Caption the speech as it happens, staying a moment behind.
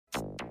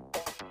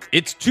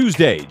It's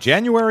Tuesday,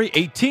 January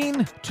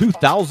 18,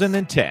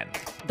 2010.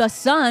 The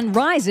sun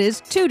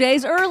rises 2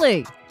 days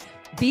early.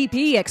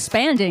 BP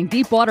expanding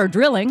deepwater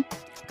drilling.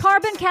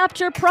 Carbon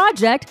capture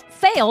project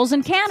fails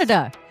in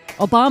Canada.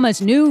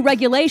 Obama's new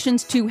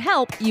regulations to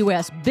help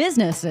U.S.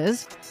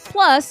 businesses.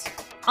 Plus,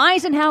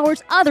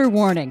 Eisenhower's other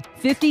warning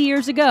 50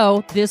 years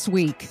ago this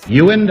week.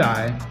 You and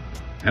I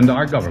and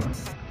our government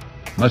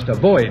must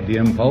avoid the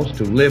impulse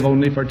to live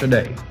only for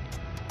today,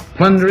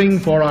 plundering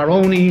for our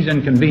own ease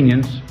and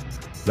convenience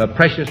the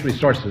precious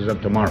resources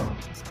of tomorrow.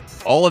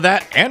 All of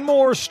that and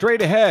more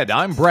straight ahead.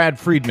 I'm Brad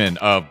Friedman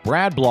of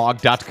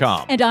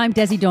BradBlog.com. And I'm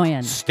Desi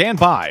Doyen. Stand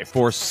by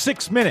for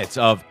 6 minutes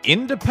of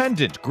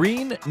independent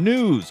green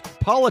news,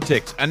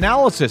 politics,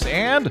 analysis,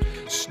 and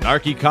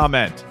snarky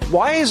comment.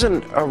 Why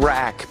isn't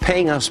Iraq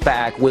paying us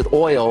back with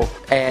oil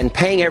and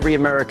paying every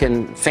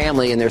American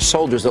family and their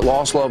soldiers that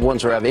lost loved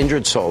ones or have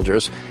injured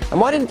soldiers? And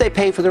why didn't they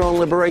pay for their own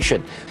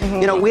liberation?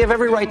 You know, we have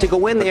every right to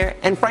go in there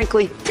and,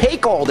 frankly,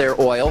 take all their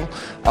oil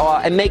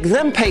and make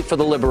them pay for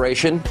the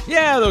liberation.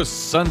 Yeah, those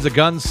sons of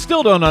guns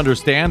still don't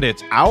understand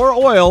it's our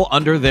oil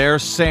under their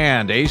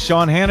sand. Eh,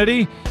 Sean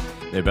Hannity?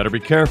 They better be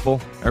careful,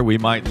 or we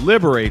might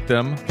liberate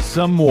them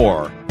some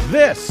more.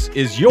 This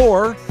is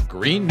your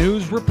Green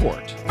News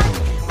Report.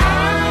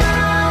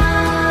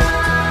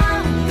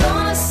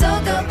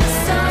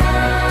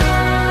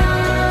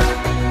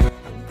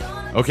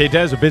 Okay,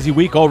 Des, a busy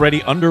week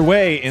already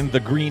underway in the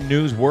green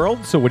news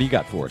world. So what do you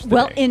got for us today?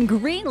 Well, in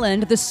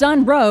Greenland, the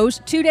sun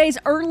rose 2 days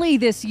early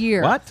this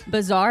year. What?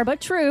 Bizarre but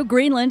true.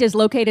 Greenland is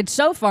located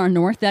so far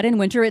north that in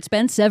winter it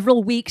spends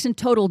several weeks in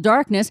total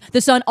darkness.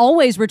 The sun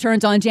always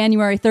returns on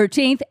January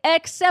 13th,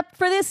 except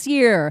for this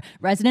year.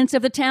 Residents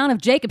of the town of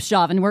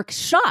Jakobshavn were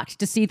shocked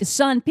to see the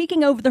sun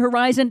peeking over the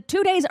horizon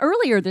 2 days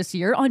earlier this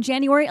year on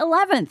January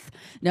 11th.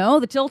 No,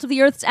 the tilt of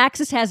the Earth's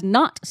axis has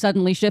not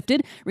suddenly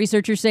shifted.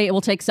 Researchers say it will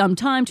take some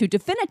time to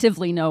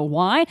definitively know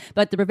why,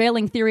 but the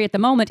prevailing theory at the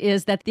moment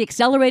is that the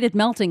accelerated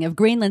melting of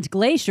Greenland's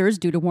glaciers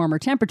due to warmer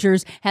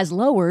temperatures has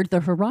lowered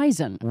the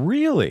horizon.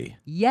 Really?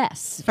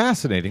 Yes.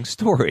 Fascinating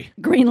story.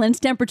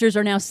 Greenland's temperatures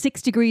are now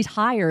 6 degrees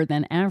higher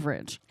than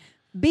average.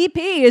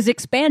 BP is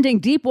expanding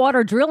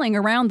deepwater drilling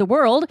around the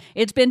world.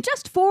 It's been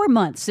just 4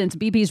 months since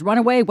BP's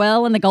runaway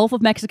well in the Gulf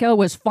of Mexico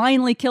was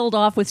finally killed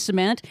off with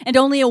cement, and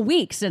only a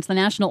week since the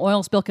National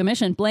Oil Spill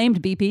Commission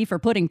blamed BP for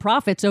putting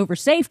profits over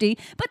safety,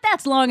 but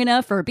that's long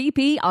enough for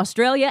BP,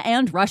 Australia,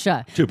 and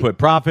Russia. To put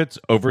profits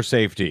over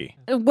safety.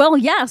 Well,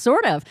 yeah,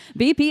 sort of.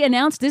 BP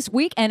announced this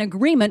week an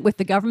agreement with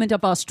the government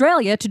of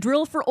Australia to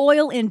drill for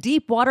oil in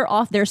deep water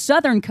off their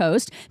southern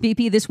coast.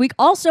 BP this week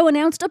also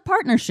announced a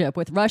partnership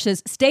with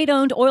Russia's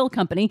state-owned oil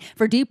company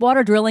for deep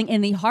water drilling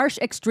in the harsh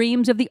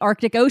extremes of the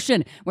Arctic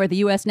Ocean, where the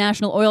U.S.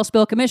 National Oil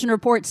Spill Commission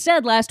report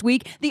said last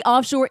week the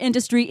offshore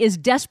industry is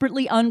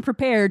desperately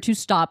unprepared to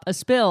stop a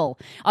spill.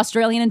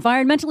 Australian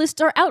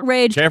environmentalists are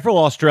outraged. Careful,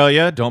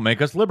 Australia. Don't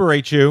make us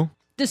liberate you.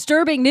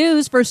 Disturbing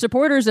news for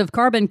supporters of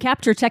carbon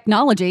capture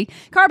technology.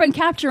 Carbon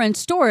capture and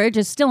storage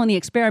is still in the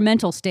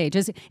experimental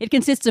stages. It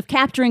consists of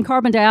capturing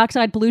carbon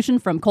dioxide pollution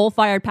from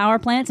coal-fired power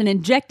plants and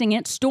injecting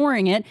it,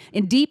 storing it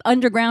in deep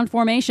underground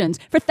formations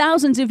for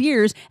thousands of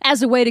years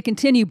as a way to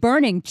continue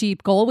burning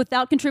cheap coal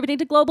without contributing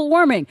to global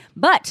warming.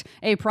 But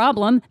a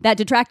problem that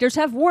detractors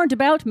have warned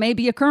about may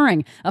be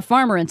occurring. A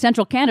farmer in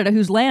central Canada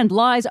whose land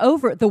lies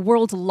over the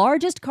world's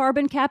largest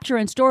carbon capture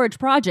and storage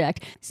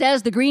project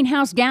says the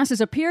greenhouse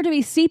gases appear to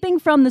be seeping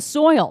from the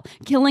soil,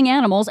 killing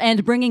animals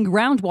and bringing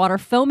groundwater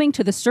foaming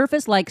to the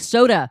surface like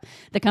soda.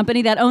 The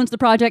company that owns the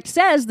project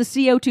says the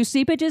CO2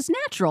 seepage is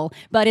natural,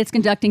 but it's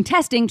conducting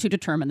testing to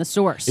determine the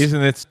source.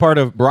 Isn't it part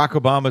of Barack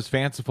Obama's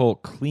fanciful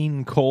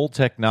clean coal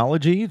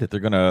technology that they're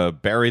going to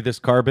bury this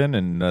carbon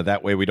and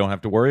that way we don't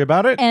have to worry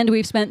about it? And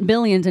we've spent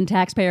billions in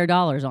taxpayer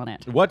dollars on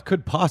it. What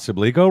could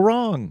possibly go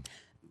wrong?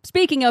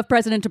 Speaking of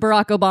President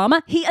Barack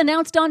Obama, he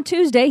announced on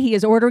Tuesday he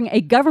is ordering a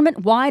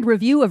government-wide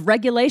review of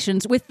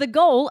regulations with the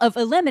goal of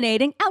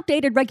eliminating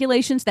outdated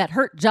regulations that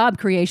hurt job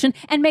creation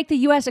and make the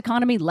U.S.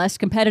 economy less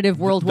competitive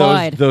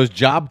worldwide. Those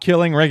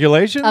job-killing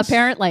regulations?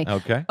 Apparently.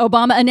 Okay.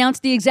 Obama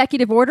announced the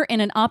executive order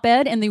in an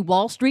op-ed in the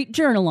Wall Street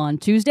Journal on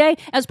Tuesday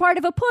as part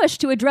of a push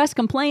to address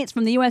complaints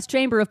from the U.S.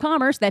 Chamber of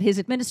Commerce that his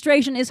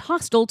administration is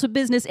hostile to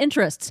business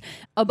interests.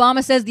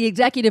 Obama says the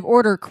executive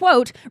order,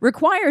 quote,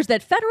 requires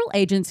that federal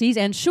agencies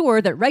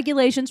ensure that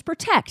regulations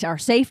protect our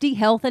safety,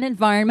 health, and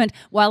environment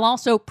while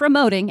also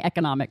promoting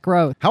economic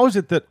growth. How is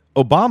it that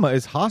Obama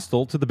is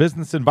hostile to the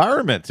business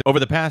environment? Over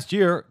the past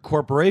year,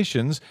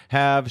 corporations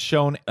have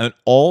shown an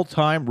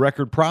all-time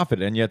record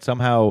profit, and yet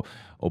somehow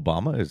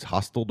Obama is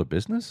hostile to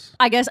business?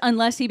 I guess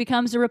unless he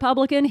becomes a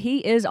Republican,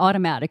 he is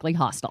automatically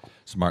hostile.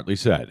 Smartly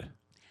said.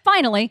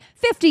 Finally,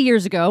 50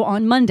 years ago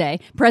on Monday,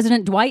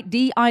 President Dwight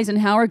D.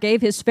 Eisenhower gave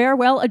his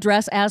farewell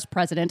address as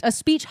president, a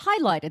speech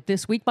highlighted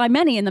this week by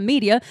many in the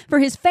media for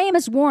his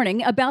famous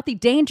warning about the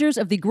dangers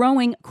of the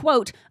growing,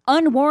 quote,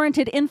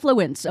 unwarranted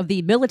influence of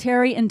the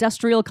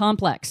military-industrial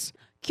complex.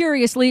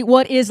 Curiously,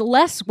 what is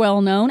less well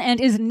known and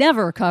is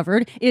never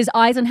covered is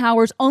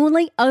Eisenhower's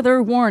only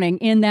other warning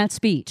in that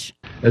speech.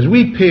 As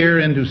we peer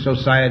into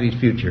society's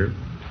future,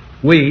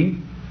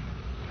 We,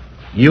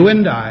 you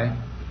and I,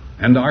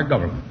 and our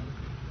government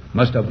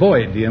must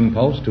avoid the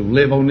impulse to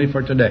live only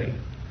for today,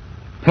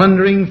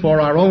 plundering for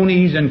our own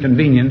ease and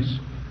convenience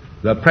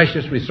the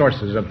precious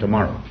resources of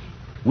tomorrow.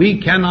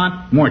 We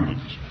cannot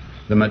mortgage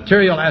the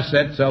material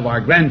assets of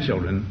our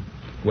grandchildren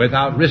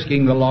without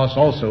risking the loss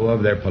also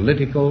of their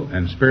political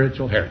and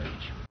spiritual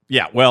heritage.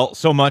 Yeah, well,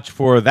 so much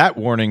for that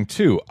warning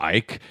too,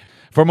 Ike.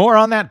 For more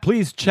on that,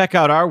 please check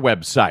out our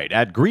website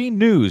at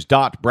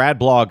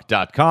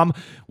greennews.bradblog.com.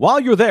 While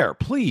you're there,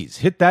 please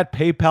hit that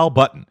PayPal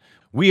button.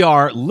 We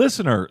are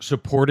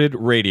listener-supported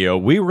radio.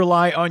 We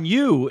rely on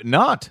you,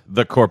 not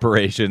the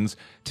corporations,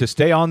 to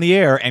stay on the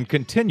air and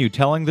continue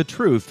telling the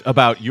truth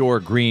about your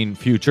green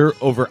future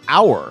over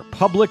our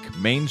public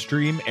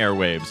mainstream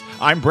airwaves.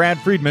 I'm Brad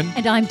Friedman.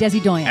 And I'm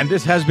Desi Doyen. And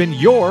this has been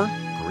your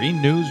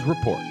Green News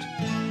Report.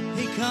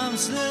 Here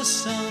comes the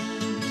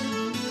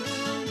sun.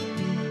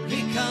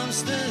 Here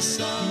comes the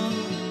sun.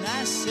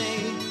 I say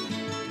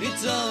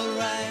it's all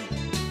right.